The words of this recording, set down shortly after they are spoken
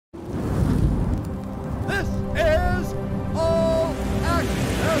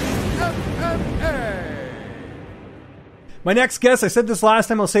My next guest, I said this last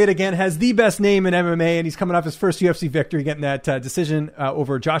time, I'll say it again, has the best name in MMA, and he's coming off his first UFC victory, getting that decision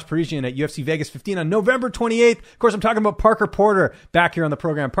over Josh Parisian at UFC Vegas 15 on November 28th. Of course, I'm talking about Parker Porter back here on the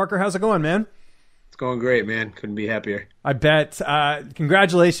program. Parker, how's it going, man? It's going great, man. Couldn't be happier. I bet.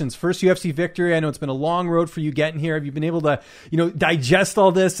 Congratulations. First UFC victory. I know it's been a long road for you getting here. Have you been able to, digest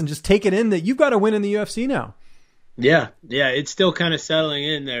all this and just take it in that you've got to win in the UFC now? Yeah. It's still kind of settling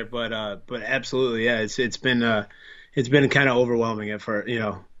in there, but absolutely, yeah. It's been kind of overwhelming at first,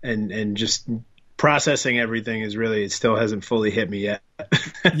 and just processing everything it still hasn't fully hit me yet.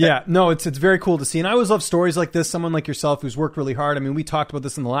 Yeah, no, it's very cool to see. And I always love stories like this, someone like yourself who's worked really hard. I mean, we talked about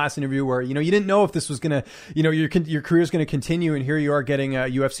this in the last interview where, you didn't know if this was going to, your career is going to continue. And here you are getting a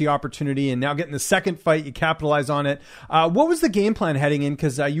UFC opportunity and now getting the second fight. You capitalize on it. What was the game plan heading in?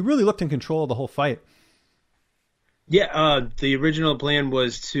 Because you really looked in control of the whole fight. Yeah, the original plan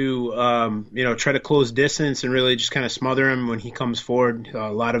was to, try to close distance and really just kind of smother him when he comes forward.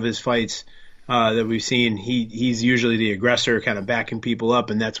 A lot of his fights that we've seen, he's usually the aggressor, kind of backing people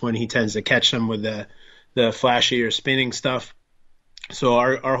up, and that's when he tends to catch them with the flashy or spinning stuff. So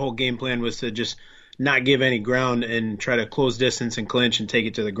our whole game plan was to just not give any ground and try to close distance and clinch and take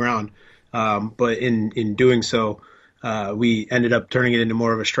it to the ground. But in doing so, we ended up turning it into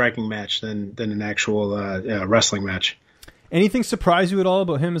more of a striking match than an actual wrestling match. Anything surprise you at all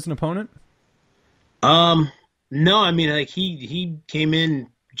about him as an opponent? No, I mean, like he came in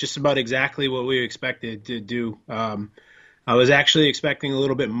just about exactly what we expected to do. I was actually expecting a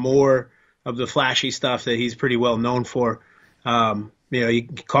little bit more of the flashy stuff that he's pretty well known for. He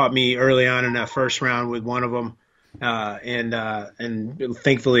caught me early on in that first round with one of them. And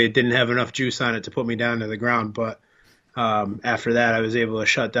thankfully it didn't have enough juice on it to put me down to the ground. But after that, I was able to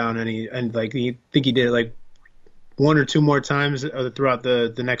shut down he did it like one or two more times throughout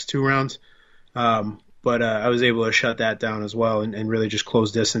the next two rounds. But I was able to shut that down as well and really just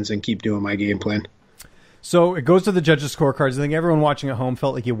close distance and keep doing my game plan. So it goes to the judges' scorecards. I think everyone watching at home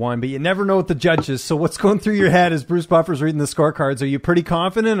felt like you won, but you never know with the judges. So what's going through your head as Bruce Buffer's reading the scorecards? Are you pretty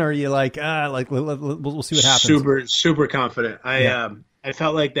confident, or are you like we'll see what happens? Super confident. I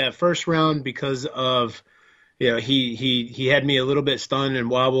felt like that first round because of he had me a little bit stunned and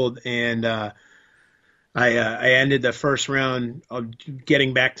wobbled, and I ended the first round of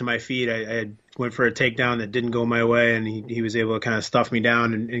getting back to my feet. I went for a takedown that didn't go my way, and he was able to kind of stuff me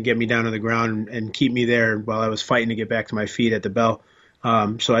down and get me down to the ground and keep me there while I was fighting to get back to my feet at the bell.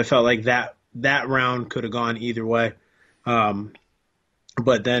 So I felt like that round could have gone either way.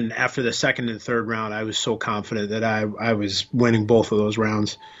 But then after the second and third round, I was so confident that I was winning both of those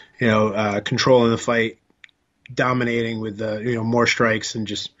rounds, controlling the fight, dominating with more strikes, and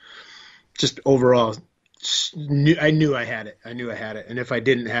just overall I knew I had it. And if I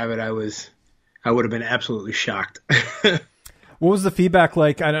didn't have it, I would have been absolutely shocked. What was the feedback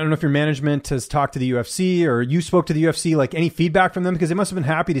like? I don't know if your management has talked to the UFC or you spoke to the UFC, like any feedback from them, because they must have been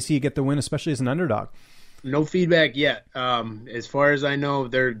happy to see you get the win, especially as an underdog. No feedback yet. As far as I know,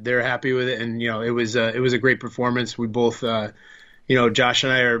 they're happy with it. And, it was a great performance. We both, Josh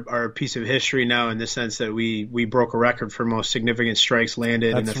and I are a piece of history now in the sense that we broke a record for most significant strikes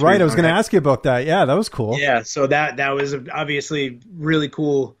landed. That's right. I was going to ask you about that. Yeah, that was cool. Yeah, so that was obviously really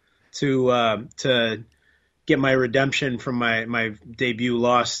cool to get my redemption from my debut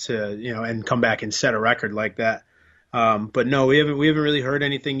loss to and come back and set a record like that. But no, we haven't really heard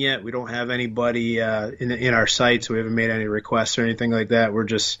anything yet. We don't have anybody in our sights. We haven't made any requests or anything like that. We're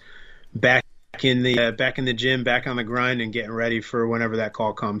just back in the gym, back on the grind, and getting ready for whenever that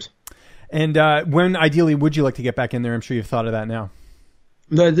call comes. And when ideally would you like to get back in there? I'm sure you've thought of that now.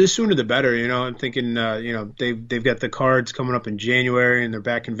 The sooner the better. I'm thinking they've got the cards coming up in January, and they're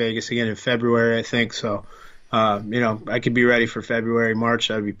back in Vegas again in February, I think. So I could be ready for February, March.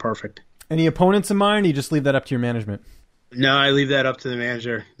 That'd be perfect. Any opponents in mind, or you just leave that up to your management? No, I leave that up to the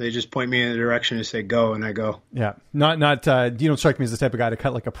manager. They just point me in the direction and say go, and I go. Yeah, not. You don't strike me as the type of guy to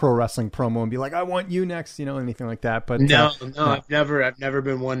cut like a pro wrestling promo and be like, "I want you next," anything like that. But no, I've never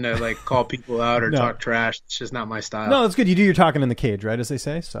been one to like call people out or talk trash. It's just not my style. No, it's good. You do your talking in the cage, right, as they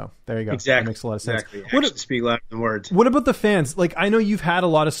say. So there you go. Exactly, that makes a lot of sense. Exactly. Actions speak louder than words. What about the fans? Like, I know you've had a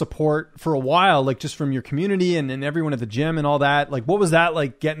lot of support for a while, like just from your community and everyone at the gym and all that. Like, what was that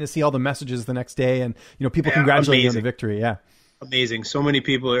like? Getting to see all the messages the next day and people congratulating you on the victory. Yeah. Amazing. So many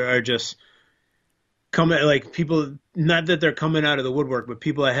people are just coming, like people, not that they're coming out of the woodwork, but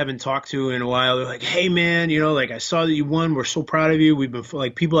people I haven't talked to in a while. They're like, hey man, I saw that you won. We're so proud of you. We've been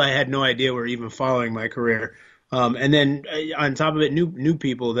like people I had no idea were even following my career. And then on top of it, new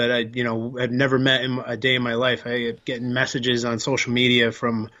people that I, have never met in a day in my life. I get getting messages on social media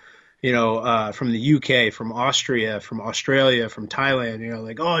from, from the UK, from Austria, from Australia, from Thailand,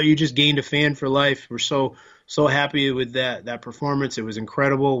 like, oh, you just gained a fan for life. We're so happy with that performance. It was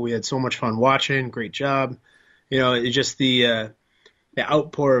incredible. We had so much fun watching. Great job. It just the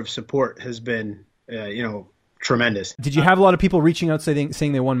outpour of support has been, tremendous. Did you have a lot of people reaching out saying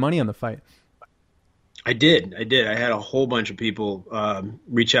they won money on the fight? I did. I had a whole bunch of people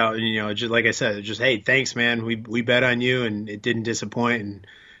reach out, and just like I said, just, hey, thanks, man. We bet on you, and it didn't disappoint,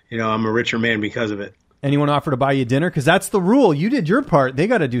 and I'm a richer man because of it. Anyone offer to buy you dinner? Because that's the rule. You did your part. They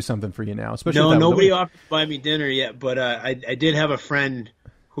got to do something for you now. Especially nobody offered to buy me dinner yet, but I did have a friend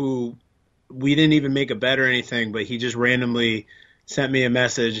who we didn't even make a bet or anything, but he just randomly sent me a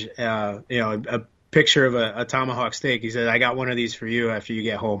message, a picture of a tomahawk steak. He said, I got one of these for you after you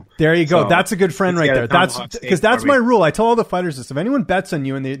get home. There you go. So that's a good friend right there. That's because that's my rule. I tell all the fighters this. If anyone bets on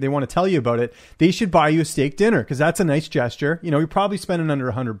you and they want to tell you about it, they should buy you a steak dinner, because that's a nice gesture. You're probably spending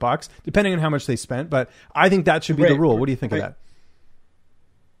under $100, depending on how much they spent. But I think that should be the rule. What do you think of that?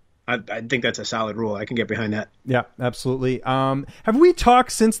 I think that's a solid rule. I can get behind that. Yeah, absolutely. Have we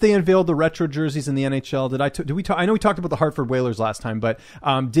talked since they unveiled the retro jerseys in the NHL? Did we talk? I know we talked about the Hartford Whalers last time, but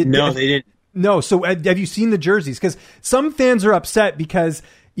they didn't. No. So have you seen the jerseys? Because some fans are upset because,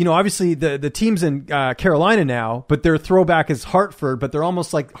 obviously the team's in Carolina now, but their throwback is Hartford, but they're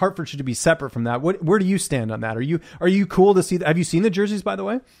almost like Hartford should be separate from that. Where do you stand on that? Are you cool to see that? Have you seen the jerseys, by the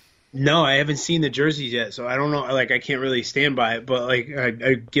way? No, I haven't seen the jerseys yet, so I don't know. Like, I can't really stand by it, but like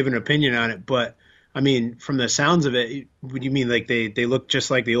I give an opinion on it. But I mean, from the sounds of it, what do you mean? Like they look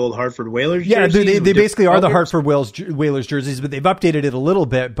just like the old Hartford Whalers jerseys? Yeah, they basically are the Hartford Whalers jerseys, but they've updated it a little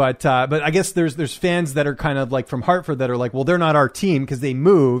bit. But I guess there's fans that are kind of like from Hartford that are like, well, they're not our team because they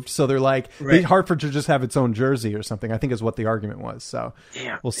moved, so they're like, right. Hartford should just have its own jersey or something, I think is what the argument was. So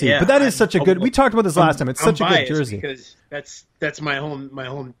we'll see. Yeah, but that is such a good. We talked about this last time. It's such a good jersey because that's my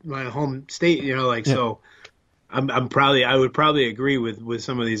home state. So. I would probably agree with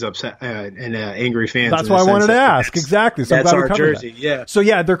some of these upset and angry fans. That's why I wanted to ask. Exactly. So that's our jersey. Yeah. So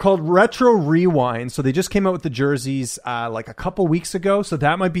yeah, they're called Retro Rewind. So they just came out with the jerseys like a couple weeks ago. So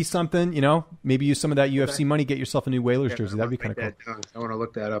that might be something. Maybe use some of that UFC money, get yourself a new Whalers jersey. That'd be kind of cool. I want to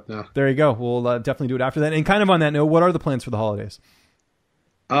look that up now. There you go. We'll definitely do it after that. And kind of on that note, what are the plans for the holidays?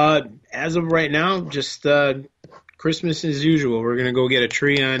 As of right now, just Christmas as usual. We're going to go get a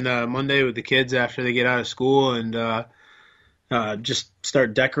tree on Monday with the kids after they get out of school and just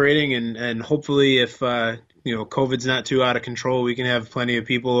start decorating. And hopefully if, COVID's not too out of control, we can have plenty of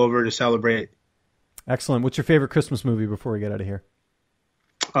people over to celebrate. Excellent. What's your favorite Christmas movie before we get out of here?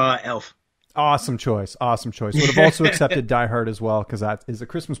 Elf. Awesome choice. Would have also accepted Die Hard as well, because that is a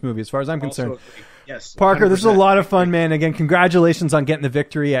Christmas movie as far as I'm concerned. Yes. Parker, 100%. This is a lot of fun, man. Again, congratulations on getting the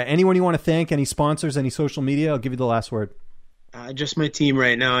victory. Anyone you want to thank, any sponsors, any social media? I'll give you the last word. Just my team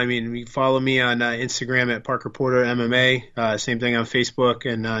right now. I mean, you follow me on Instagram at Parker Porter MMA. Same thing on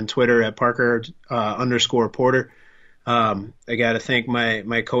Facebook and on Twitter at Parker _Porter. I got to thank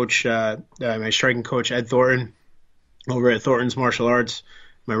my coach, my striking coach, Ed Thornton, over at Thornton's Martial Arts.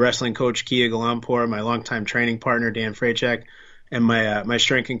 My wrestling coach, Kia Galampour, my longtime training partner, Dan Freychek, and my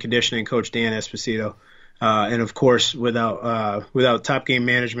strength and conditioning coach, Dan Esposito. And of course, without Top Game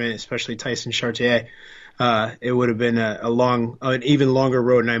management, especially Tyson Chartier, it would have been an even longer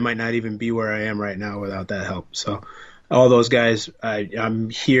road, and I might not even be where I am right now without that help. So all those guys,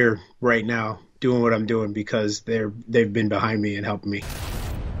 I'm here right now doing what I'm doing because they've been behind me and helping me.